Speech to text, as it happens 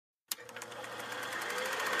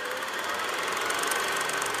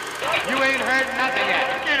You ain't heard nothing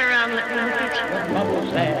yet. Turn around, let me look at you. What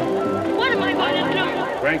bubble's that? What am I going to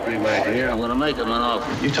do? Frankly, my dear, I'm gonna make him an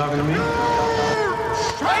offer. You talking to me? Are you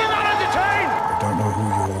not entertained? I don't know who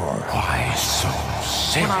you are. Why so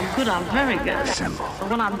serious? When I'm good, I'm very good. Assemble. But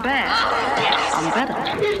when I'm bad, I'm better.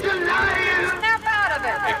 He's a liar. Snap out of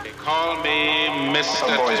it. They call me Mr.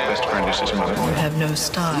 A boy's best friend is his mother. You have no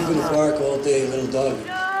style. You can bark all day, little dog.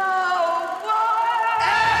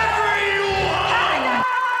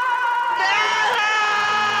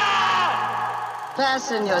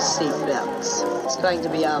 Fasten your seatbelts. It's going to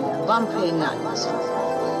be a bumpy night.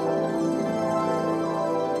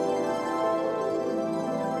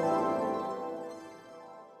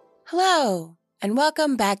 Hello, and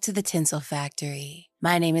welcome back to the Tinsel Factory.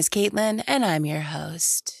 My name is Caitlin, and I'm your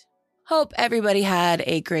host. Hope everybody had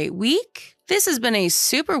a great week. This has been a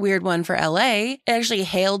super weird one for LA. It actually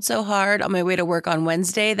hailed so hard on my way to work on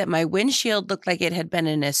Wednesday that my windshield looked like it had been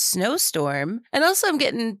in a snowstorm. And also, I'm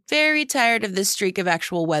getting very tired of this streak of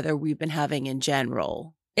actual weather we've been having in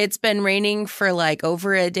general. It's been raining for like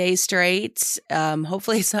over a day straight.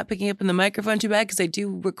 Hopefully it's not picking up in the microphone too bad because I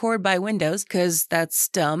do record by windows because that's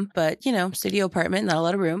dumb. But, you know, studio apartment, not a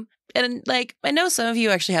lot of room. And like, I know some of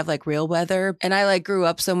you actually have like real weather. And I like grew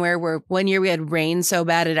up somewhere where one year we had rain so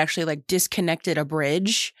bad it actually like disconnected a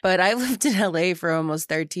bridge. But I've lived in LA for almost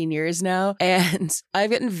 13 years now. And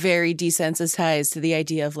I've gotten very desensitized to the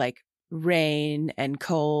idea of like rain and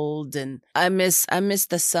cold. And I miss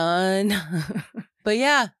the sun. But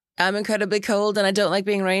yeah, I'm incredibly cold and I don't like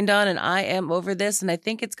being rained on and I am over this and I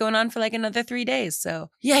think it's going on for like another 3 days.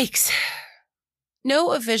 So yikes.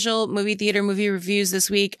 No official movie theater movie reviews this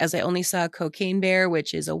week as I only saw Cocaine Bear,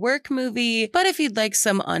 which is a work movie. But if you'd like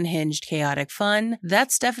some unhinged, chaotic fun,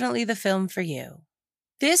 that's definitely the film for you.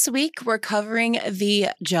 This week, we're covering the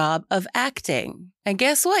job of acting. And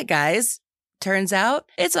guess what, guys? Turns out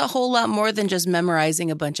it's a whole lot more than just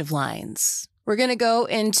memorizing a bunch of lines. We're going to go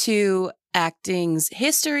into acting's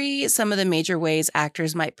history, some of the major ways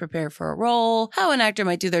actors might prepare for a role, how an actor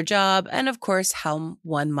might do their job, and of course, how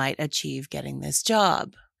one might achieve getting this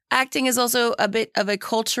job. Acting is also a bit of a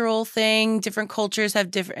cultural thing. Different cultures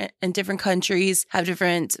have different countries have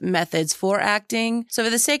different methods for acting. So for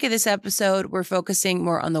the sake of this episode, we're focusing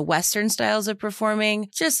more on the Western styles of performing,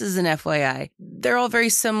 just as an FYI. They're all very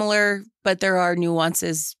similar, but there are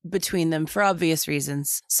nuances between them for obvious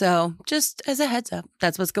reasons. So just as a heads up,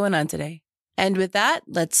 that's what's going on today. And with that,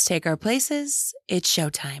 let's take our places. It's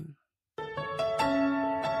showtime.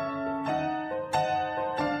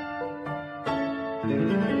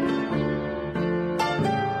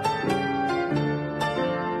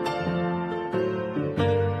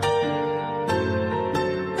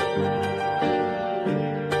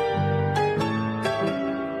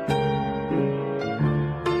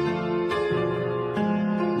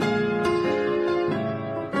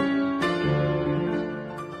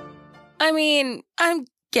 I mean, I'm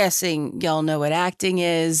guessing y'all know what acting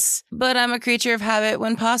is, but I'm a creature of habit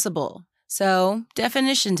when possible. So,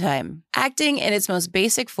 definition time. Acting in its most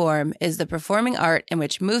basic form is the performing art in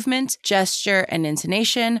which movement, gesture, and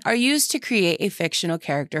intonation are used to create a fictional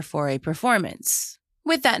character for a performance.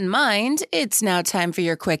 With that in mind, it's now time for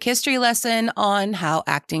your quick history lesson on how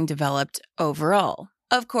acting developed overall.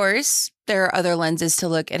 Of course, there are other lenses to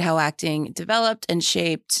look at how acting developed and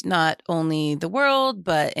shaped not only the world,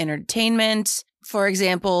 but entertainment. For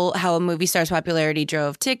example, how a movie star's popularity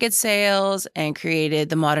drove ticket sales and created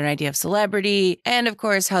the modern idea of celebrity, and of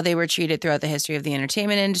course, how they were treated throughout the history of the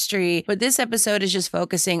entertainment industry. But this episode is just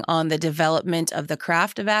focusing on the development of the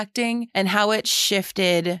craft of acting and how it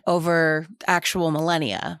shifted over actual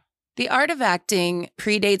millennia. The art of acting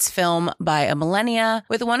predates film by a millennia,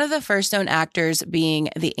 with one of the first known actors being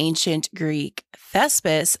the ancient Greek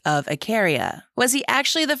Thespis of Achaia. Was he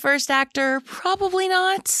actually the first actor? Probably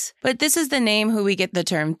not. But this is the name who we get the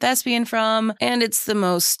term thespian from, and it's the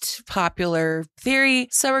most popular theory,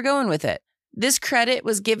 so we're going with it. This credit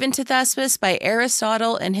was given to Thespis by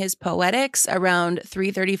Aristotle in his Poetics around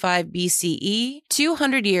 335 BCE,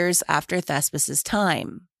 200 years after Thespis'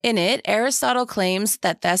 time. In it, Aristotle claims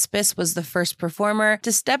that Thespis was the first performer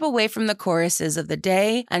to step away from the choruses of the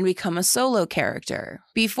day and become a solo character.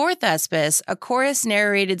 Before Thespis, a chorus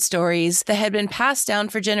narrated stories that had been passed down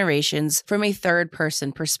for generations from a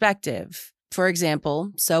third-person perspective. For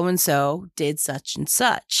example, so-and-so did such and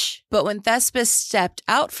such. But when Thespis stepped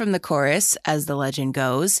out from the chorus, as the legend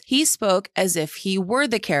goes, he spoke as if he were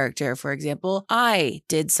the character. For example, I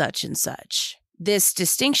did such and such. This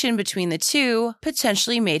distinction between the two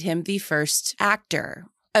potentially made him the first actor.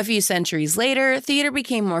 A few centuries later, theater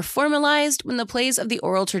became more formalized when the plays of the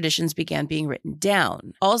oral traditions began being written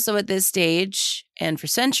down. Also at this stage, and for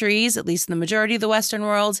centuries, at least in the majority of the Western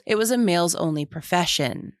world, it was a males-only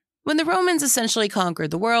profession. When the Romans essentially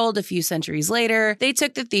conquered the world a few centuries later, they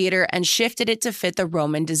took the theater and shifted it to fit the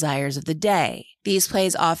Roman desires of the day. These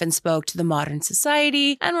plays often spoke to the modern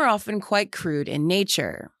society and were often quite crude in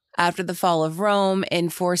nature. After the fall of Rome in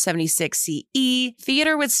 476 CE,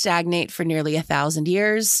 theater would stagnate for nearly 1,000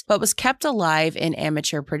 years, but was kept alive in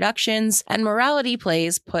amateur productions and morality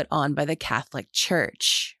plays put on by the Catholic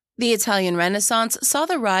Church. The Italian Renaissance saw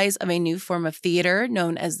the rise of a new form of theater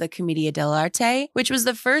known as the Commedia dell'arte, which was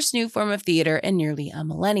the first new form of theater in nearly a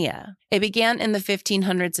millennia. It began in the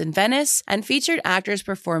 1500s in Venice and featured actors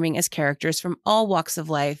performing as characters from all walks of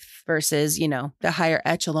life versus, the higher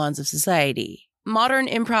echelons of society. Modern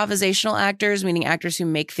improvisational actors, meaning actors who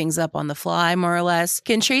make things up on the fly, more or less,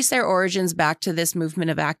 can trace their origins back to this movement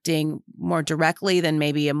of acting more directly than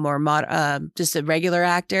maybe a more just a regular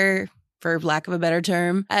actor, for lack of a better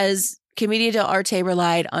term, as Commedia dell'arte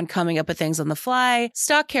relied on coming up with things on the fly,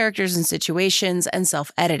 stock characters and situations, and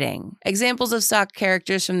self-editing. Examples of stock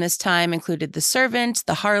characters from this time included the servant,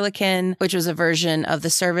 the harlequin, which was a version of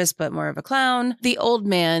the service but more of a clown, the old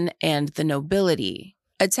man, and the nobility.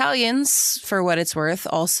 Italians, for what it's worth,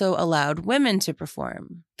 also allowed women to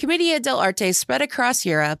perform. Commedia dell'arte spread across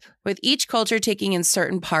Europe, with each culture taking in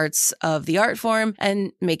certain parts of the art form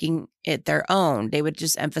and making it their own. They would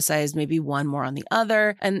just emphasize maybe one more on the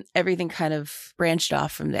other, and everything kind of branched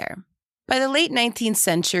off from there. By the late 19th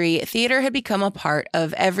century, theater had become a part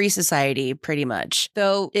of every society, pretty much,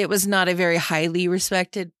 though it was not a very highly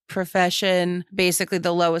respected profession. Basically,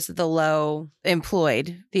 the lowest of the low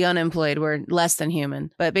employed. The unemployed were less than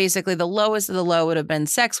human. But basically, the lowest of the low would have been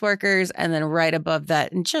sex workers, and then right above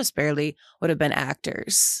that, and just barely, would have been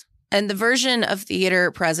actors. And the version of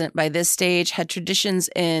theater present by this stage had traditions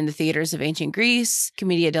in the theaters of ancient Greece,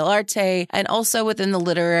 Commedia dell'arte, and also within the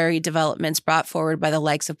literary developments brought forward by the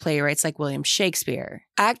likes of playwrights like William Shakespeare.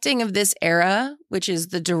 Acting of this era, which is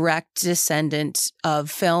the direct descendant of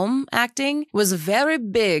film acting, was very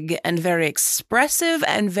big and very expressive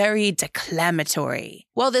and very declamatory.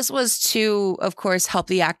 While this was to, of course, help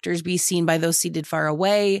the actors be seen by those seated far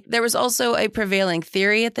away, there was also a prevailing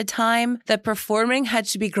theory at the time that performing had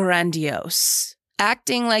to be grandiose.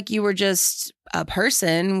 Acting like you were just a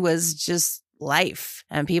person was just life,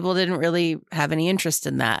 and people didn't really have any interest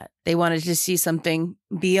in that. They wanted to see something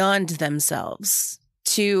beyond themselves.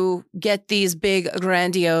 To get these big,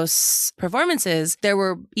 grandiose performances, there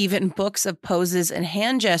were even books of poses and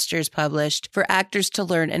hand gestures published for actors to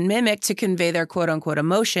learn and mimic to convey their quote-unquote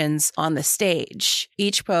emotions on the stage.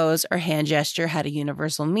 Each pose or hand gesture had a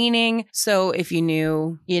universal meaning, so if you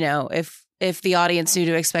knew, if the audience knew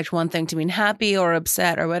to expect one thing to mean happy or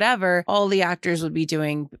upset or whatever, all the actors would be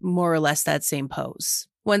doing more or less that same pose.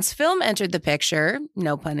 Once film entered the picture,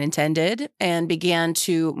 no pun intended, and began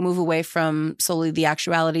to move away from solely the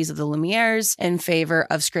actualities of the Lumieres in favor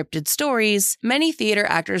of scripted stories, many theater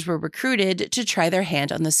actors were recruited to try their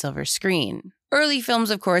hand on the silver screen. Early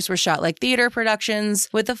films, of course, were shot like theater productions,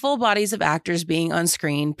 with the full bodies of actors being on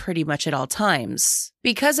screen pretty much at all times.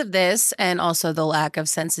 Because of this, and also the lack of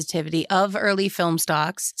sensitivity of early film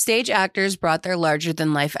stocks, stage actors brought their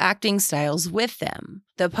larger-than-life acting styles with them.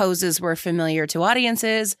 The poses were familiar to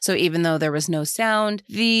audiences, so even though there was no sound,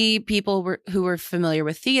 the people who were familiar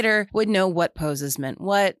with theater would know what poses meant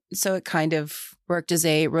what, so it kind of worked as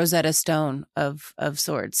a Rosetta Stone of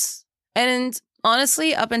sorts. And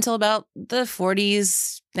honestly, up until about the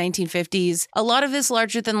 40s, 1950s, a lot of this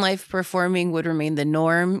larger-than-life performing would remain the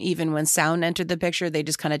norm. Even when sound entered the picture, they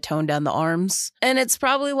just kind of toned down the arms. And it's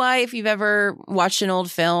probably why, if you've ever watched an old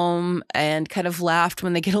film and kind of laughed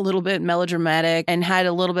when they get a little bit melodramatic and had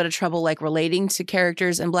a little bit of trouble relating to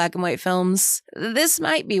characters in black and white films, this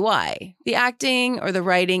might be why. The acting or the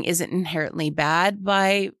writing isn't inherently bad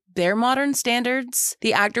by their modern standards.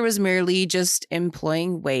 The actor was merely just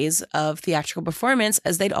employing ways of theatrical performance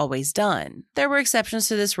as they'd always done. There were exceptions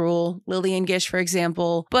to this rule, Lillian Gish, for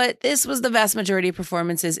example, but this was the vast majority of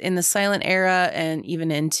performances in the silent era and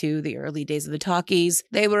even into the early days of the talkies.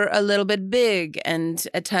 They were a little bit big and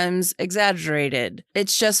at times exaggerated.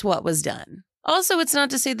 It's just what was done. Also, it's not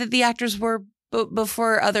to say that the actors were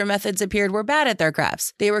before other methods appeared were bad at their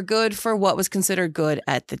crafts. They were good for what was considered good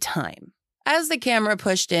at the time. As the camera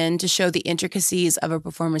pushed in to show the intricacies of a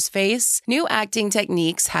performer's face, new acting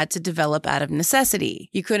techniques had to develop out of necessity.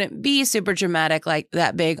 You couldn't be super dramatic like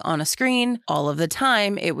that big on a screen all of the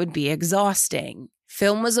time. It would be exhausting.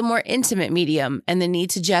 Film was a more intimate medium, and the need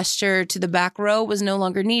to gesture to the back row was no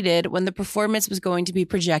longer needed when the performance was going to be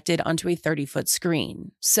projected onto a 30-foot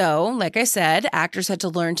screen. So, like I said, actors had to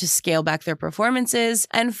learn to scale back their performances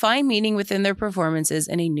and find meaning within their performances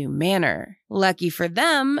in a new manner. Lucky for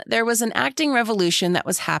them, there was an acting revolution that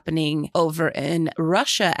was happening over in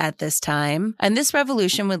Russia at this time, and this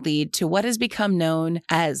revolution would lead to what has become known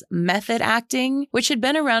as method acting, which had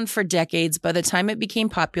been around for decades by the time it became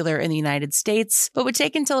popular in the United States, but would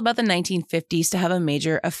take until about the 1950s to have a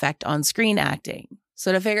major effect on screen acting.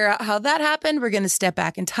 So to figure out how that happened, we're going to step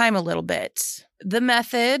back in time a little bit. The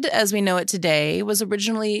method, as we know it today, was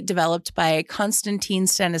originally developed by Konstantin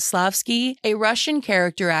Stanislavski, a Russian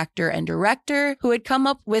character actor and director who had come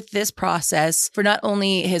up with this process for not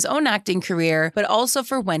only his own acting career, but also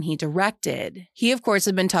for when he directed. He, of course,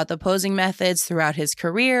 had been taught the posing methods throughout his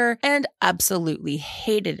career and absolutely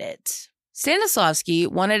hated it. Stanislavski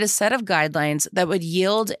wanted a set of guidelines that would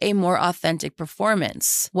yield a more authentic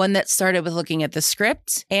performance, one that started with looking at the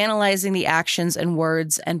script, analyzing the actions and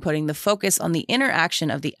words, and putting the focus on the interaction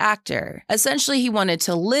of the actor. Essentially, he wanted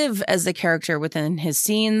to live as the character within his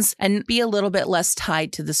scenes and be a little bit less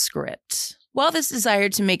tied to the script. While this desire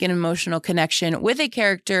to make an emotional connection with a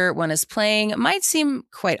character one is playing might seem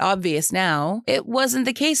quite obvious now, it wasn't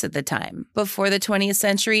the case at the time. Before the 20th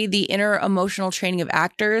century, the inner emotional training of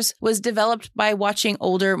actors was developed by watching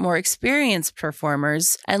older, more experienced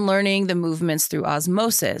performers and learning the movements through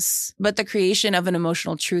osmosis. But the creation of an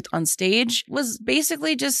emotional truth on stage was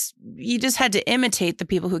basically you just had to imitate the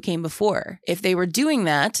people who came before. If they were doing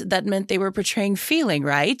that, that meant they were portraying feeling,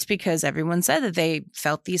 right? Because everyone said that they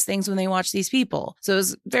felt these things when they watched these people. So it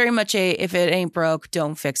was very much a if it ain't broke,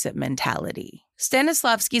 don't fix it mentality.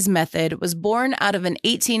 Stanislavski's method was born out of an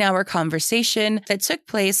 18-hour conversation that took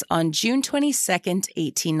place on June 22,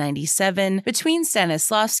 1897, between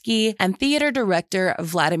Stanislavski and theater director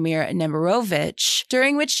Vladimir Nemirovich,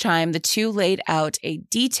 during which time the two laid out a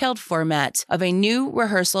detailed format of a new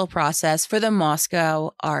rehearsal process for the Moscow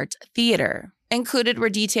Art Theater. Included were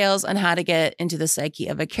details on how to get into the psyche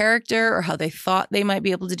of a character or how they thought they might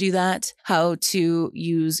be able to do that, how to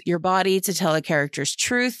use your body to tell a character's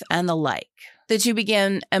truth, and the like. The two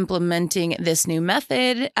began implementing this new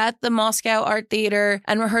method at the Moscow Art Theater,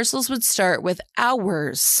 and rehearsals would start with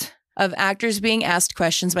hours of actors being asked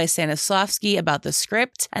questions by Stanislavski about the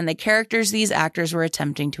script and the characters these actors were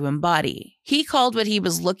attempting to embody. He called what he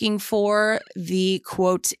was looking for the,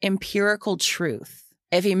 quote, empirical truth.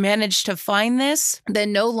 If he managed to find this,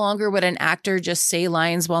 then no longer would an actor just say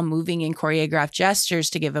lines while moving in choreographed gestures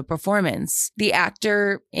to give a performance. The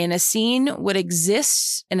actor in a scene would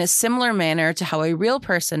exist in a similar manner to how a real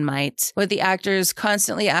person might, with the actors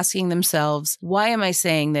constantly asking themselves, why am I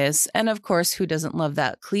saying this? And of course, who doesn't love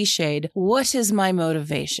that cliched, what is my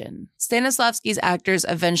motivation? Stanislavski's actors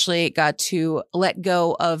eventually got to let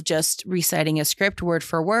go of just reciting a script word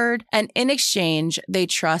for word, and in exchange, they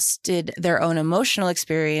trusted their own emotional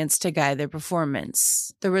experience to guide their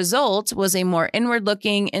performance. The result was a more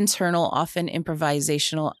inward-looking, internal, often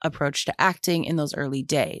improvisational approach to acting in those early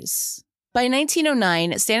days. By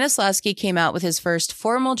 1909, Stanislavski came out with his first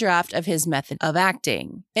formal draft of his method of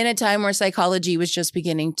acting. In a time where psychology was just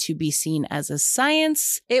beginning to be seen as a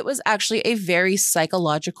science, it was actually a very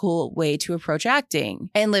psychological way to approach acting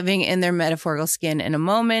and living in their metaphorical skin in a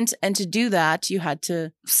moment. And to do that, you had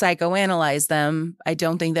to psychoanalyze them. I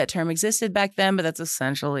don't think that term existed back then, but that's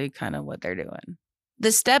essentially kind of what they're doing.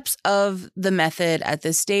 The steps of the method at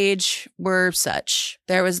this stage were such.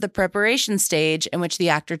 There was the preparation stage in which the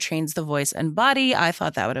actor trains the voice and body. I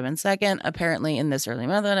thought that would have been second. Apparently, in this early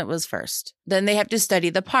method, it was first. Then they have to study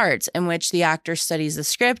the part, in which the actor studies the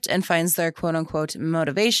script and finds their quote-unquote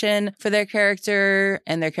motivation for their character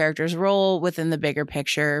and their character's role within the bigger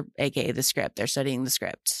picture, aka the script. They're studying the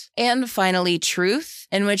script. And finally, truth,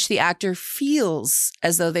 in which the actor feels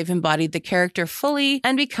as though they've embodied the character fully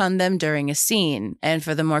and become them during a scene. And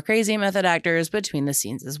for the more crazy method actors, between the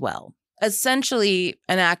scenes as well. Essentially,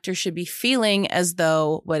 an actor should be feeling as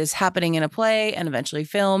though what is happening in a play and eventually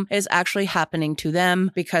film is actually happening to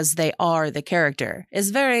them because they are the character. It's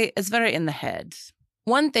very in the head.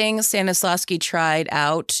 One thing Stanislavski tried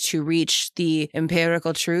out to reach the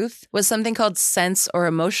empirical truth was something called sense or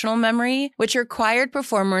emotional memory, which required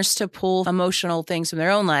performers to pull emotional things from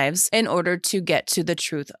their own lives in order to get to the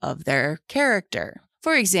truth of their character.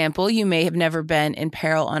 For example, you may have never been in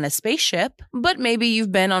peril on a spaceship, but maybe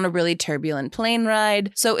you've been on a really turbulent plane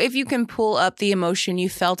ride. So if you can pull up the emotion you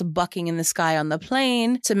felt bucking in the sky on the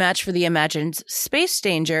plane to match for the imagined space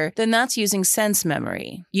danger, then that's using sense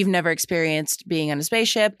memory. You've never experienced being on a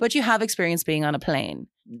spaceship, but you have experienced being on a plane.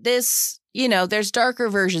 this, there's darker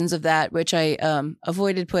versions of that, which I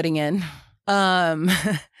avoided putting in.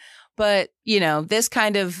 But, this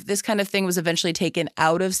kind of thing was eventually taken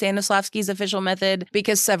out of Stanislavski's official method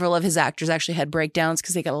because several of his actors actually had breakdowns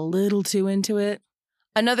because they got a little too into it.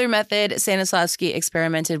 Another method Stanislavski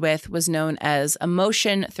experimented with was known as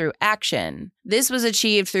emotion through action. This was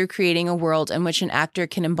achieved through creating a world in which an actor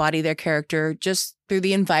can embody their character just through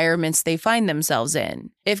the environments they find themselves in.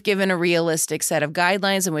 If given a realistic set of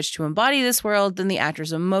guidelines in which to embody this world, then the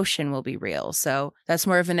actor's emotion will be real. So that's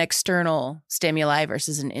more of an external stimuli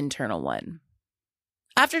versus an internal one.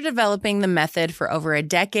 After developing the method for over a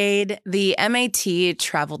decade, the MAT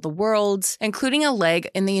traveled the world, including a leg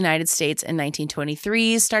in the United States in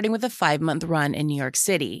 1923, starting with a 5-month run in New York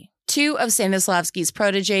City. 2 of Stanislavski's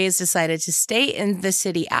protégés decided to stay in the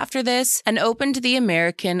city after this and opened the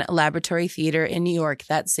American Laboratory Theater in New York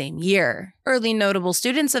that same year. Early notable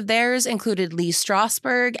students of theirs included Lee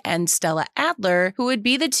Strasberg and Stella Adler, who would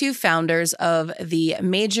be the 2 founders of the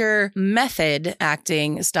major method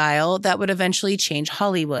acting style that would eventually change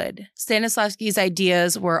Hollywood. Stanislavski's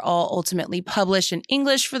ideas were all ultimately published in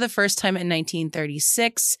English for the first time in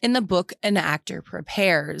 1936 in the book An Actor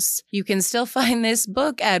Prepares. You can still find this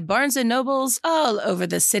book at Barnes & Nobles all over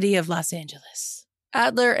the city of Los Angeles.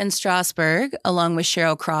 Adler and Strasberg, along with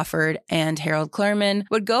Cheryl Crawford and Harold Clurman,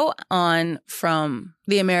 would go on from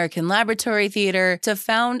the American Laboratory Theater to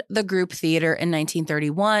found the Group Theater in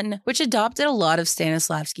 1931, which adopted a lot of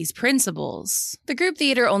Stanislavski's principles. The Group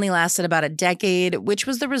Theater only lasted about a decade, which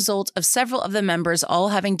was the result of several of the members all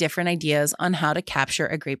having different ideas on how to capture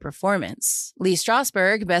a great performance. Lee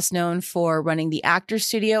Strasberg, best known for running the Actors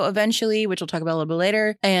Studio eventually, which we'll talk about a little bit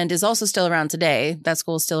later, and is also still around today, that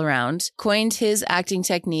school is still around, coined his acting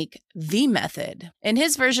technique, the method. In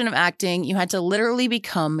his version of acting, you had to literally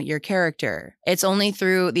become your character. It's only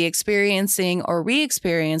through the experiencing or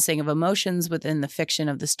re-experiencing of emotions within the fiction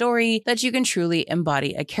of the story that you can truly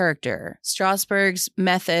embody a character. Strasberg's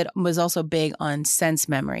method was also big on sense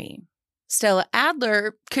memory. Stella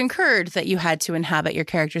Adler concurred that you had to inhabit your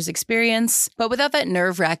character's experience, but without that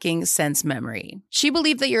nerve-wracking sense memory. She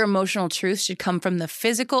believed that your emotional truth should come from the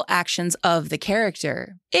physical actions of the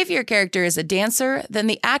character. If your character is a dancer, then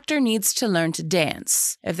the actor needs to learn to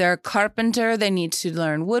dance. If they're a carpenter, they need to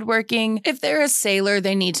learn woodworking. If they're a sailor,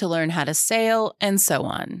 they need to learn how to sail, and so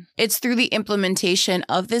on. It's through the implementation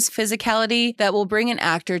of this physicality that will bring an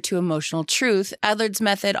actor to emotional truth. Adler's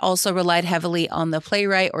method also relied heavily on the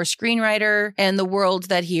playwright or screenwriter and the world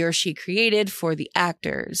that he or she created for the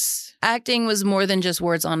actors. Acting was more than just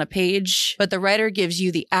words on a page, but the writer gives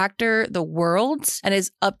you the actor, the world, and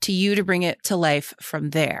it's up to you to bring it to life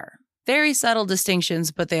from there. Very subtle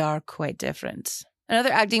distinctions, but they are quite different.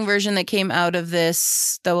 Another acting version that came out of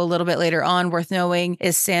this, though a little bit later on, worth knowing,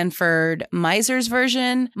 is Sanford Meisner's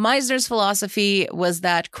version. Meisner's philosophy was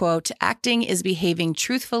that, quote, acting is behaving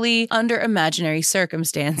truthfully under imaginary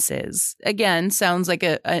circumstances. Again, sounds like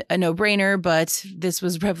a no-brainer, but this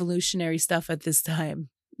was revolutionary stuff at this time.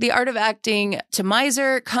 The art of acting to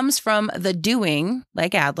Meisner comes from the doing,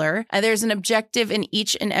 like Adler, and there's an objective in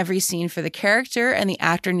each and every scene for the character, and the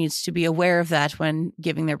actor needs to be aware of that when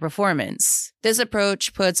giving their performance. This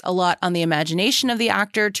approach puts a lot on the imagination of the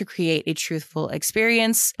actor to create a truthful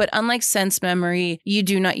experience, but unlike sense memory, you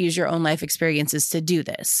do not use your own life experiences to do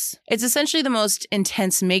this. It's essentially the most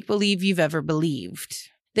intense make-believe you've ever believed.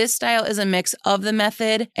 This style is a mix of the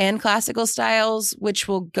method and classical styles, which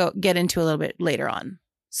we'll get into a little bit later on.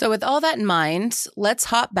 So with all that in mind, let's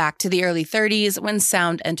hop back to the early 30s when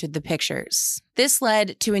sound entered the pictures. This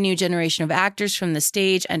led to a new generation of actors from the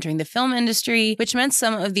stage entering the film industry, which meant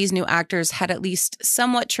some of these new actors had at least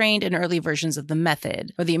somewhat trained in early versions of the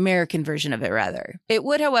method, or the American version of it rather. It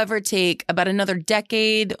would, however, take about another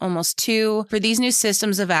decade, almost 2, for these new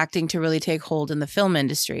systems of acting to really take hold in the film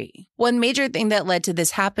industry. One major thing that led to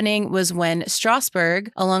this happening was when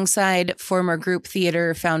Strasberg, alongside former Group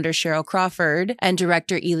Theater founder Cheryl Crawford and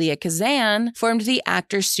director Elia Kazan, formed the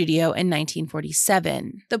Actors Studio in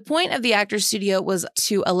 1947. The point of the Actors Studio was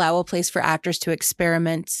to allow a place for actors to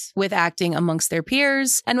experiment with acting amongst their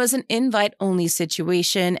peers and was an invite-only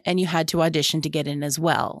situation, and you had to audition to get in as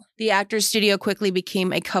well. The Actors Studio quickly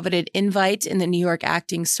became a coveted invite in the New York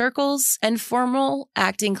acting circles, and formal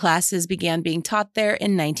acting classes began being taught there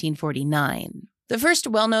in 1949. The first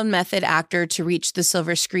well-known method actor to reach the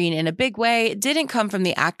silver screen in a big way didn't come from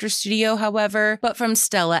the Actors Studio, however, but from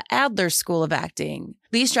Stella Adler's School of Acting.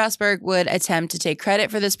 Lee Strasberg would attempt to take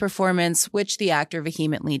credit for this performance, which the actor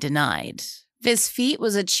vehemently denied. This feat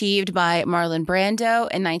was achieved by Marlon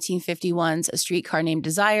Brando in 1951's A Streetcar Named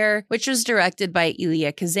Desire, which was directed by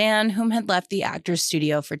Elia Kazan, whom had left the Actors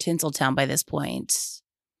Studio for Tinseltown by this point.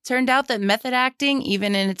 Turned out that method acting,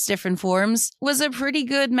 even in its different forms, was a pretty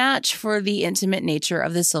good match for the intimate nature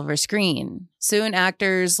of the silver screen. Soon,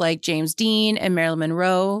 actors like James Dean and Marilyn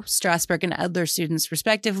Monroe, Strasberg and Adler students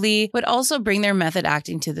respectively, would also bring their method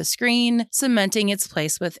acting to the screen, cementing its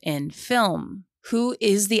place within film. Who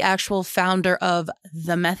is the actual founder of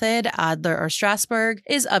the method, Adler or Strasberg,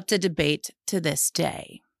 is up to debate to this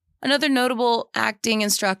day. Another notable acting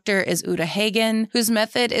instructor is Uta Hagen, whose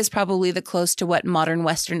method is probably the close to what modern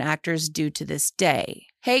Western actors do to this day.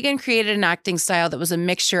 Hagen created an acting style that was a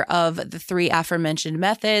mixture of the three aforementioned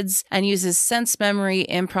methods and uses sense memory,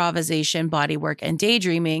 improvisation, bodywork, and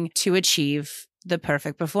daydreaming to achieve the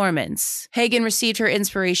perfect performance. Hagen received her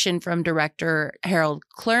inspiration from director Harold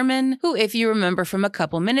Clurman, who, if you remember from a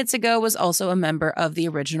couple minutes ago, was also a member of the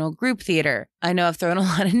original group theater. I know I've thrown a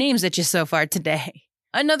lot of names at you so far today.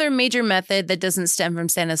 Another major method that doesn't stem from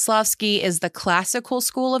Stanislavski is the classical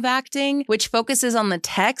school of acting, which focuses on the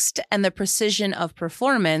text and the precision of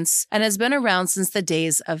performance and has been around since the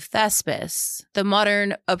days of Thespis. The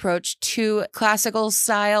modern approach to classical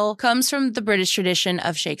style comes from the British tradition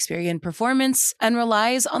of Shakespearean performance and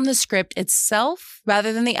relies on the script itself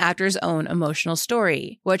rather than the actor's own emotional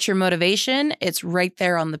story. What's your motivation? It's right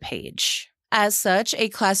there on the page. As such, a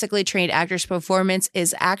classically trained actor's performance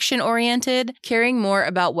is action-oriented, caring more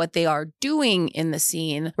about what they are doing in the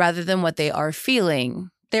scene rather than what they are feeling.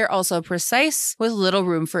 They're also precise, with little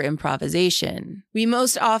room for improvisation. We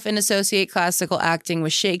most often associate classical acting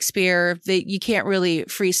with Shakespeare. You can't really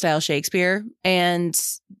freestyle Shakespeare, and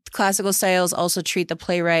classical styles also treat the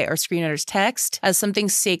playwright or screenwriter's text as something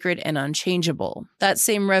sacred and unchangeable. That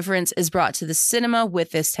same reverence is brought to the cinema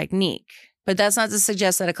with this technique. But that's not to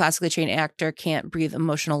suggest that a classically trained actor can't breathe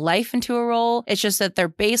emotional life into a role. It's just that their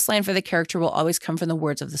baseline for the character will always come from the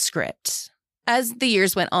words of the script. As the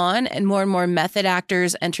years went on and more method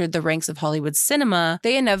actors entered the ranks of Hollywood cinema,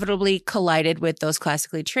 they inevitably collided with those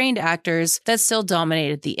classically trained actors that still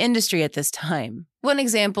dominated the industry at this time. One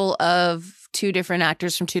example of two different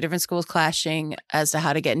actors from two different schools clashing as to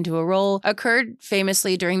how to get into a role occurred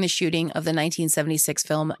famously during the shooting of the 1976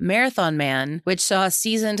 film Marathon Man, which saw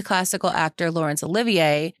seasoned classical actor Laurence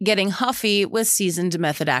Olivier getting huffy with seasoned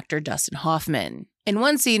method actor Dustin Hoffman. In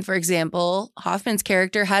one scene, for example, Hoffman's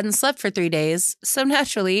character hadn't slept for 3 days, so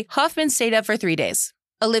naturally, Hoffman stayed up for 3 days.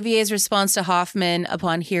 Olivier's response to Hoffman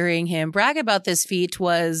upon hearing him brag about this feat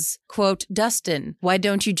was, quote, "Dustin, why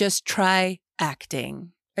don't you just try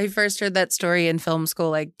acting?" I first heard that story in film school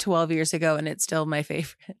like 12 years ago, and it's still my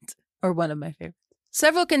favorite, or one of my favorites.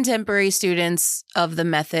 Several contemporary students of the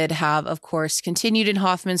method have, of course, continued in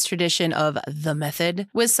Hoffman's tradition of the method,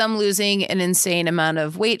 with some losing an insane amount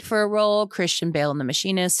of weight for a role, Christian Bale in The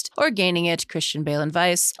Machinist, or gaining it, Christian Bale in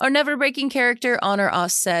Vice, or never breaking character on or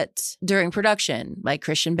off set during production, like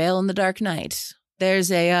Christian Bale in The Dark Knight.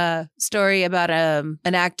 There's a story about an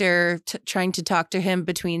actor trying to talk to him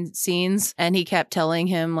between scenes, and he kept telling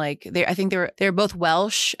him, like, I think they're both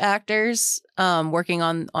Welsh actors working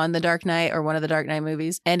on The Dark Knight or one of the Dark Knight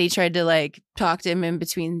movies, and he tried to like talk to him in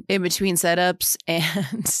between setups,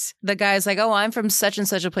 and the guy's like, "Oh, I'm from such and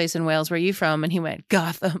such a place in Wales. Where are you from?" And he went,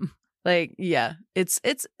 "Gotham." Like, yeah, it's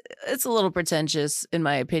a little pretentious in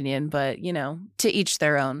my opinion, but you know, to each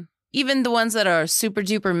their own. Even the ones that are super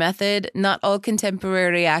duper method, not all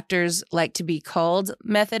contemporary actors like to be called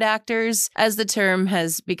method actors, as the term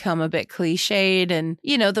has become a bit cliched, and,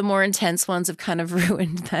 you know, the more intense ones have kind of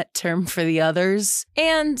ruined that term for the others.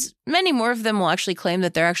 And many more of them will actually claim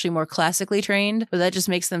that they're actually more classically trained, but that just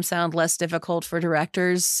makes them sound less difficult for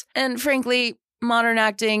directors. And frankly, modern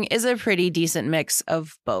acting is a pretty decent mix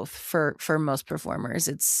of both for most performers.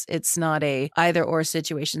 It's not a either or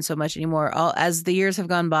situation so much anymore. As the years have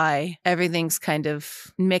gone by, everything's kind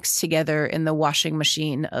of mixed together in the washing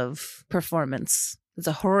machine of performance. It's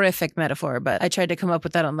a horrific metaphor, but I tried to come up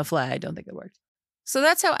with that on the fly. I don't think it worked. So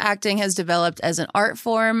that's how acting has developed as an art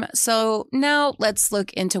form. So now let's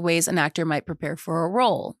look into ways an actor might prepare for a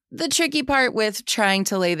role. The tricky part with trying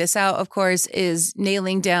to lay this out, of course, is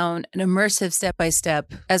nailing down an immersive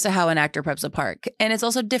step-by-step as to how an actor preps a part. And it's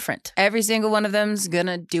also different. Every single one of them's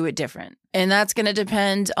gonna do it different. And that's going to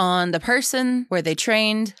depend on the person, where they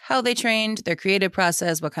trained, how they trained, their creative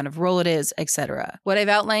process, what kind of role it is, etc. What I've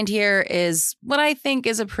outlined here is what I think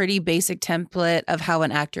is a pretty basic template of how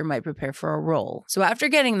an actor might prepare for a role. So after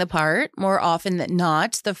getting the part, more often than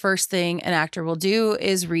not, the first thing an actor will do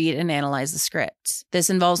is read and analyze the script. This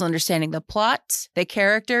involves involves understanding the plot, the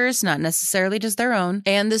characters, not necessarily just their own,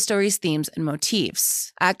 and the story's themes and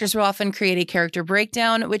motifs. Actors will often create a character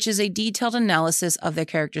breakdown, which is a detailed analysis of their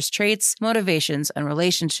character's traits, motivations, and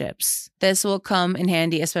relationships. This will come in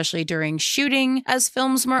handy especially during shooting, as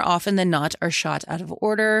films more often than not are shot out of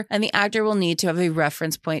order, and the actor will need to have a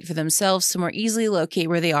reference point for themselves to more easily locate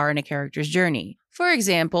where they are in a character's journey. For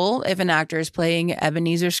example, if an actor is playing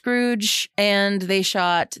Ebenezer Scrooge and they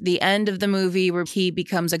shot the end of the movie where he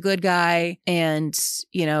becomes a good guy and,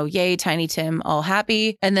 yay, Tiny Tim, all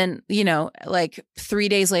happy. And then, like 3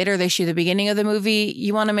 days later, they shoot the beginning of the movie.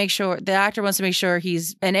 You want to make sure the actor wants to make sure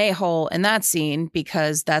he's an a-hole in that scene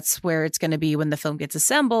because that's where it's going to be when the film gets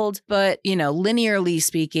assembled. But, linearly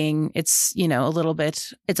speaking, it's,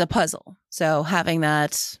 it's a puzzle. So having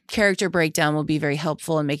that character breakdown will be very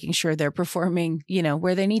helpful in making sure they're performing,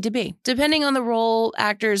 where they need to be. Depending on the role,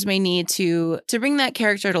 actors may need to bring that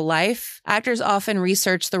character to life. Actors often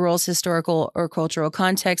research the role's historical or cultural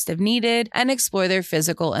context if needed and explore their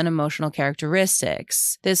physical and emotional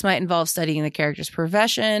characteristics. This might involve studying the character's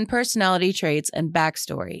profession, personality traits, and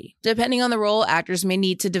backstory. Depending on the role, actors may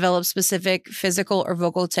need to develop specific physical or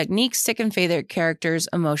vocal techniques to convey their character's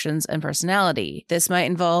emotions and personality. This might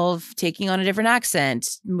involve taking on a different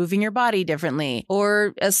accent, moving your body differently,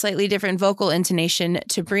 or a slightly different vocal intonation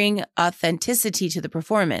to bring authenticity to the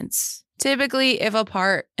performance. Typically, if a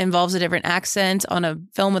part involves a different accent on a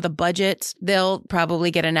film with a budget, they'll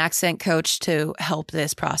probably get an accent coach to help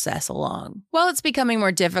this process along. While it's becoming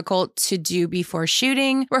more difficult to do before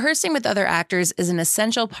shooting, rehearsing with other actors is an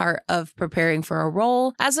essential part of preparing for a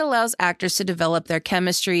role, as it allows actors to develop their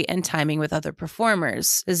chemistry and timing with other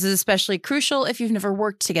performers. This is especially crucial if you've never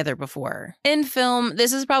worked together before. In film,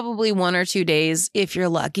 this is probably 1 or 2 days if you're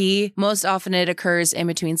lucky. Most often it occurs in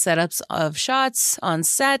between setups of shots on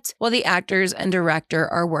set, while the actors and director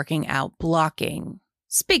are working out blocking.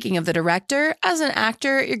 Speaking of the director, as an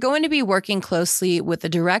actor, you're going to be working closely with the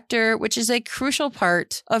director, which is a crucial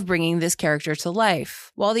part of bringing this character to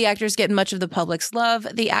life. While the actors get much of the public's love,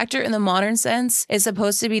 the actor in the modern sense is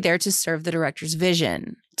supposed to be there to serve the director's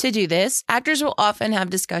vision. To do this, actors will often have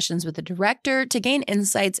discussions with the director to gain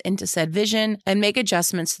insights into said vision and make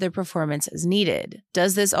adjustments to their performance as needed.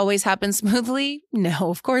 Does this always happen smoothly? No,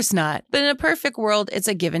 of course not. But in a perfect world, it's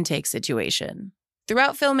a give and take situation.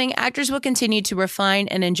 Throughout filming, actors will continue to refine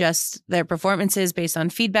and adjust their performances based on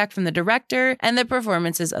feedback from the director and the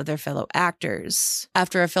performances of their fellow actors.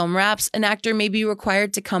 After a film wraps, an actor may be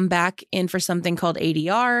required to come back in for something called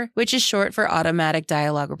ADR, which is short for automatic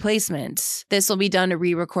dialogue replacement. This will be done to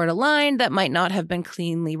re-record a line that might not have been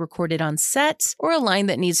cleanly recorded on set, or a line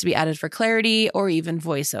that needs to be added for clarity, or even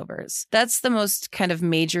voiceovers. That's the most kind of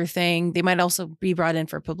major thing. They might also be brought in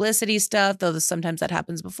for publicity stuff, though sometimes that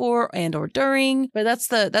happens before and or during. But that's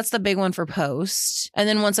the big one for post. And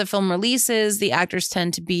then once a film releases, the actors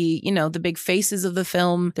tend to be, the big faces of the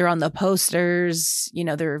film. They're on the posters,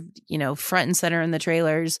 they're, front and center in the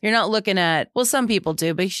trailers. You're not looking at, well, some people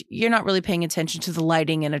do, but you're not really paying attention to the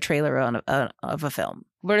lighting in a trailer of a film.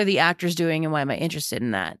 What are the actors doing and why am I interested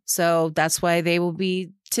in that? So that's why they will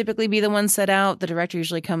typically be the ones set out. The director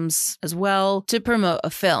usually comes as well to promote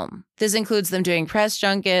a film. This includes them doing press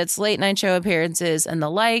junkets, late night show appearances, and the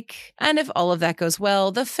like. And if all of that goes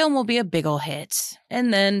well, the film will be a big ol' hit.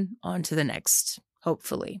 And then on to the next,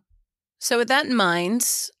 hopefully. So with that in mind,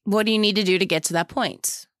 what do you need to do to get to that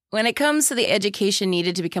point? When it comes to the education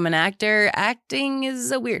needed to become an actor, acting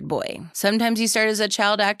is a weird boy. Sometimes you start as a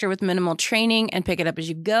child actor with minimal training and pick it up as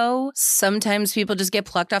you go. Sometimes people just get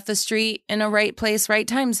plucked off the street in a right place, right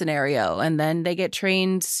time scenario, and then they get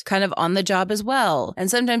trained kind of on the job as well.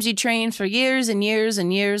 And sometimes you train for years and years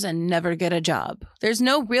and years and never get a job. There's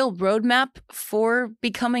no real roadmap for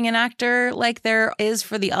becoming an actor like there is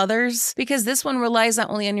for the others, because this one relies not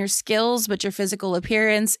only on your skills, but your physical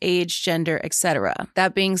appearance, age, gender, etc.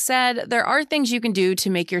 That being said, there are things you can do to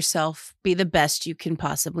make yourself be the best you can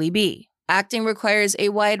possibly be. Acting requires a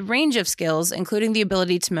wide range of skills, including the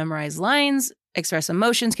ability to memorize lines, express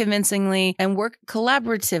emotions convincingly, and work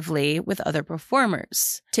collaboratively with other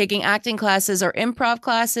performers. Taking acting classes or improv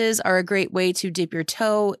classes are a great way to dip your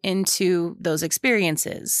toe into those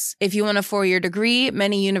experiences. If you want a 4-year degree,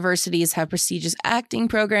 many universities have prestigious acting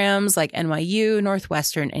programs like NYU,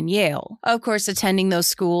 Northwestern, and Yale. Of course, attending those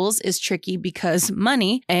schools is tricky because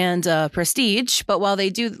money and prestige, but while they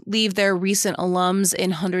do leave their recent alums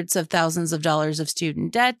in hundreds of thousands of dollars of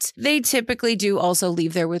student debt, they typically do also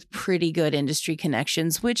leave there with pretty good industry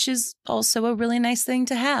connections, which is also a really nice thing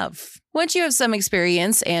to have. Once you have some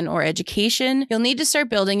experience and or education, you'll need to start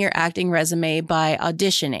building your acting resume by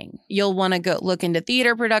auditioning. You'll want to go look into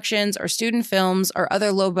theater productions or student films or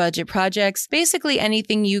other low-budget projects, basically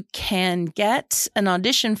anything you can get an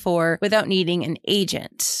audition for without needing an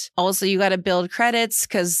agent. Also, you got to build credits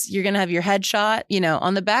because you're going to have your headshot. You know,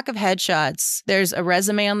 on the back of headshots, there's a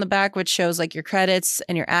resume on the back which shows like your credits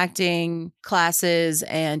and your acting classes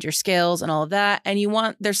and your skills and all of that. And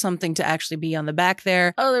there's something to actually be on the back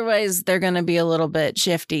there. Otherwise, they're going to be a little bit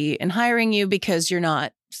shifty in hiring you because you're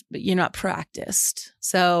not practiced.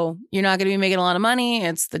 So you're not going to be making a lot of money.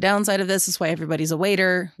 It's the downside of this. Is why everybody's a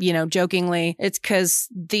waiter, jokingly. It's because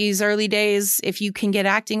these early days, if you can get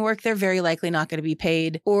acting work, they're very likely not going to be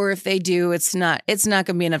paid. Or if they do, it's not going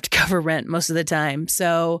to be enough to cover rent most of the time.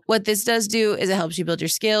 So what this does do is it helps you build your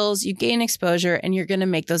skills, you gain exposure, and you're going to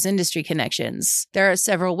make those industry connections. There are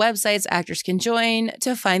several websites actors can join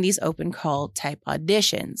to find these open call type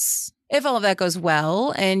auditions. If all of that goes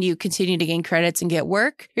well and you continue to gain credits and get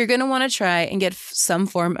work, you're going to want to try and get some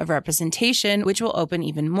form of representation, which will open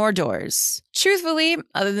even more doors. Truthfully,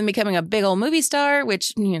 other than becoming a big old movie star,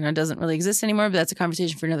 which, doesn't really exist anymore, but that's a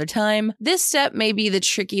conversation for another time, this step may be the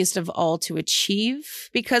trickiest of all to achieve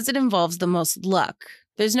because it involves the most luck.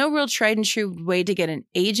 There's no real tried and true way to get an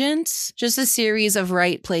agent, just a series of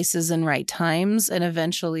right places and right times, and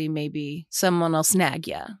eventually maybe someone will snag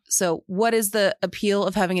you. So what is the appeal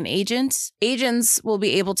of having an agent? Agents will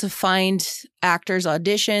be able to find actors'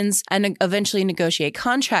 auditions and eventually negotiate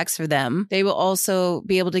contracts for them. They will also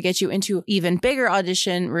be able to get you into even bigger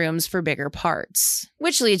audition rooms for bigger parts,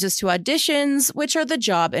 which leads us to auditions, which are the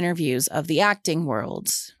job interviews of the acting world.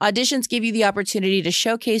 Auditions give you the opportunity to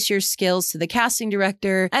showcase your skills to the casting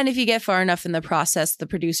director, and if you get far enough in the process, the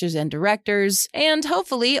producers and directors, and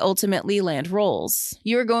hopefully ultimately land roles.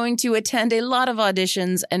 You're going to attend a lot of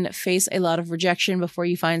auditions and face a lot of rejection before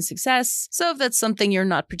you find success. So if that's something you're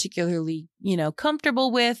not particularly,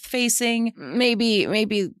 comfortable with facing,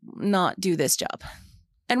 maybe not do this job.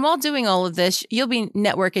 And while doing all of this, you'll be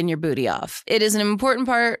networking your booty off. It is an important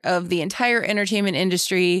part of the entire entertainment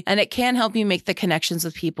industry, and it can help you make the connections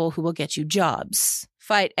with people who will get you jobs.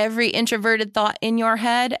 Fight every introverted thought in your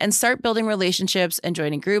head and start building relationships and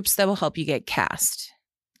joining groups that will help you get cast.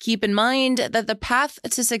 Keep in mind that the path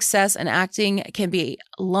to success in acting can be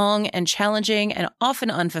long and challenging and often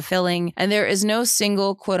unfulfilling, and there is no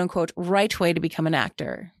single quote-unquote right way to become an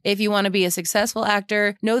actor. If you want to be a successful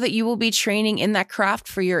actor, know that you will be training in that craft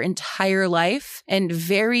for your entire life, and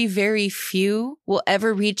very, very few will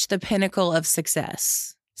ever reach the pinnacle of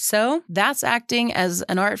success. So that's acting as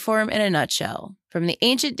an art form in a nutshell. From the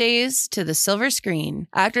ancient days to the silver screen,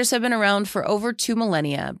 actors have been around for over 2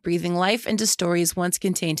 millennia, breathing life into stories once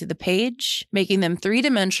contained to the page, making them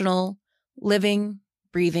 3-dimensional, living,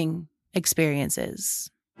 breathing experiences.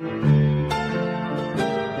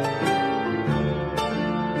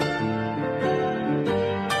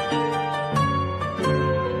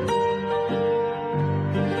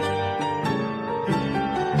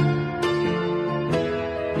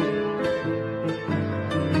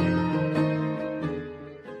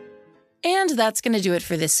 And that's going to do it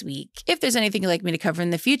for this week. If there's anything you'd like me to cover in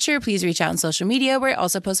the future, please reach out on social media where I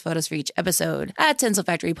also post photos for each episode. At Tinsel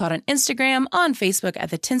Factory Pod on Instagram, on Facebook at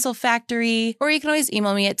The Tinsel Factory, or you can always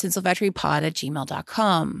email me at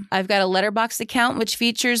tinselfactorypod@gmail.com. I've got a Letterboxd account which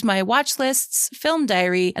features my watch lists, film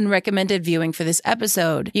diary, and recommended viewing for this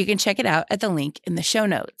episode. You can check it out at the link in the show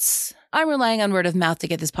notes. I'm relying on word of mouth to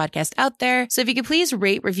get this podcast out there, so if you could please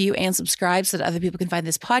rate, review, and subscribe so that other people can find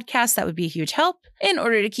this podcast, that would be a huge help. In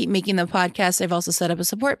order to keep making the podcast, I've also set up a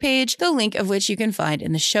support page, the link of which you can find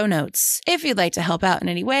in the show notes. If you'd like to help out in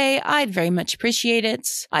any way, I'd very much appreciate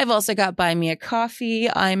it. I've also got Buy Me a Coffee.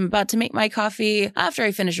 I'm about to make my coffee after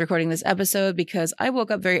I finish recording this episode because I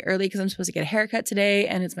woke up very early because I'm supposed to get a haircut today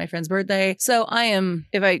and it's my friend's birthday. So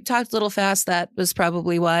if I talked a little fast, that was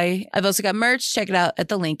probably why. I've also got merch. Check it out at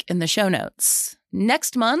the link in the show notes.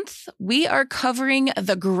 Next month, we are covering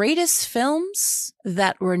the greatest films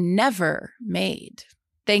that were never made.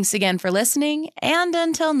 Thanks again for listening, and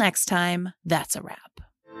until next time, that's a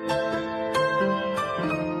wrap.